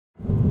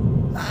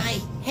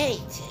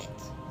hate it.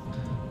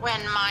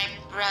 When my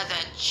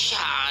brother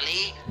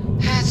Charlie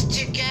has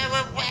to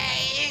go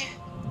away.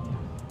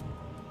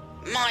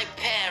 My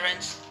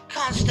parents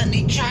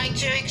constantly try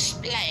to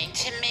explain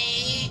to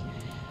me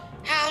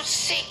how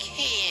sick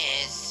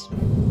he is.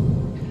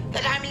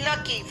 That I'm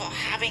lucky for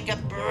having a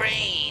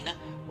brain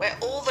where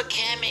all the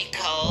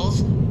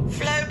chemicals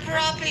flow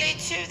properly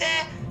to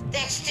their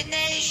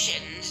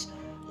destinations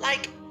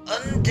like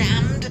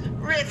undammed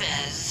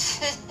rivers.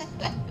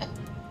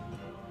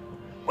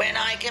 When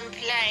I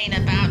complain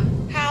about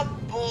how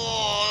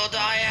bored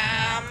I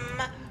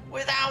am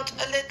without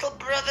a little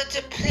brother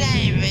to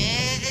play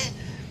with,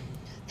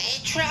 they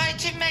try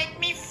to make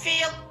me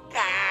feel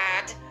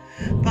bad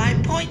by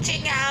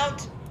pointing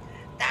out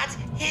that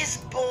his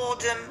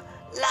boredom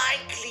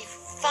likely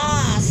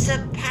far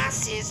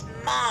surpasses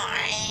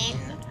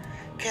mine,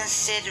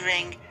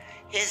 considering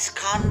his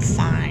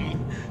confined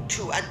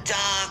to a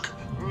dark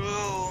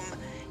room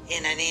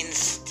in an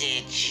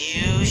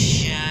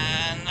institution.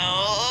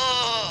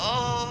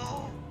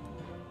 Oh,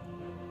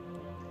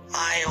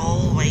 I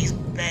always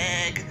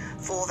beg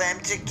for them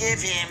to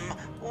give him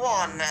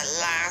one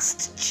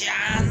last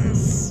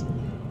chance.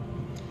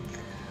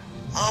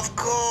 Of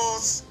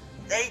course,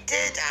 they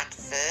did at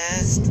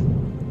first.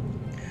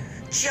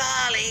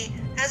 Charlie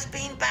has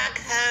been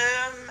back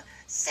home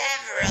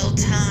several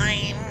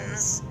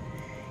times,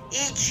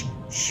 each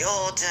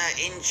shorter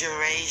in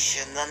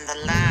duration than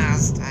the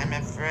last, I'm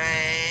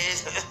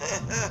afraid.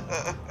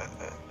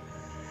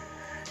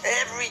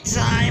 Every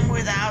time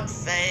without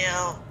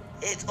fail,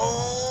 it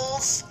all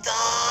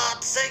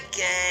starts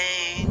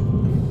again.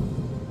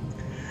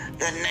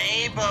 The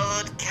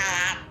neighborhood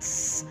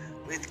cats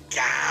with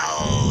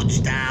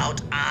gouged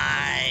out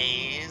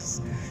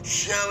eyes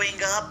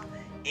showing up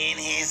in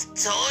his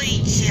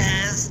toy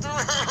chest.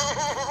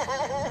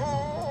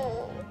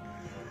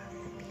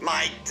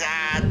 My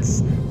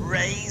dad's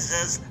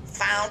razors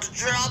found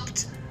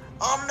dropped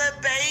on the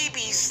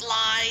baby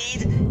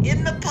slide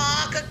in the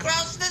park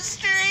across the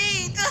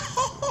street.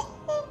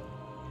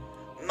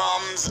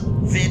 Mom's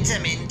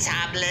vitamin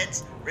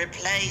tablets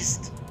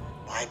replaced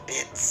by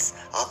bits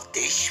of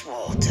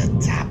dishwater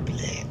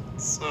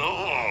tablets.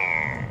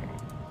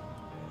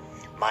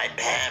 My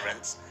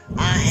parents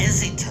are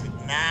hesitant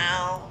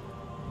now,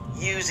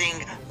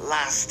 using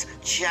last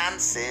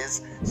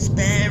chances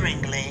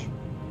sparingly.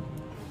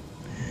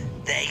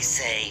 They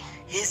say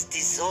his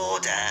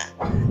disorder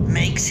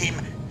makes him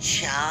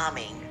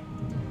charming,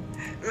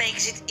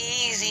 makes it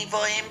easy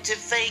for him to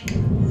fake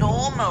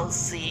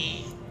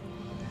normalcy,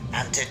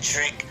 and to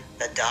trick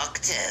the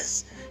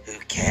doctors who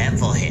care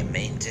for him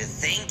into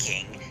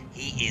thinking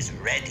he is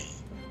ready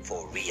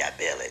for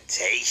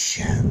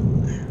rehabilitation.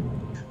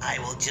 I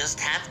will just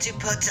have to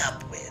put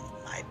up with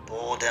my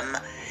boredom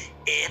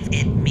if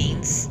it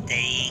means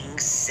staying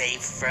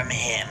safe from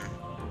him.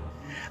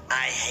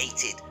 I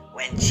hate it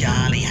when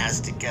Charlie has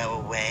to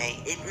go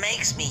away. It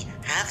makes me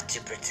have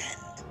to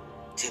pretend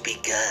to be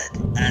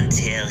good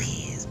until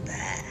he is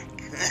back.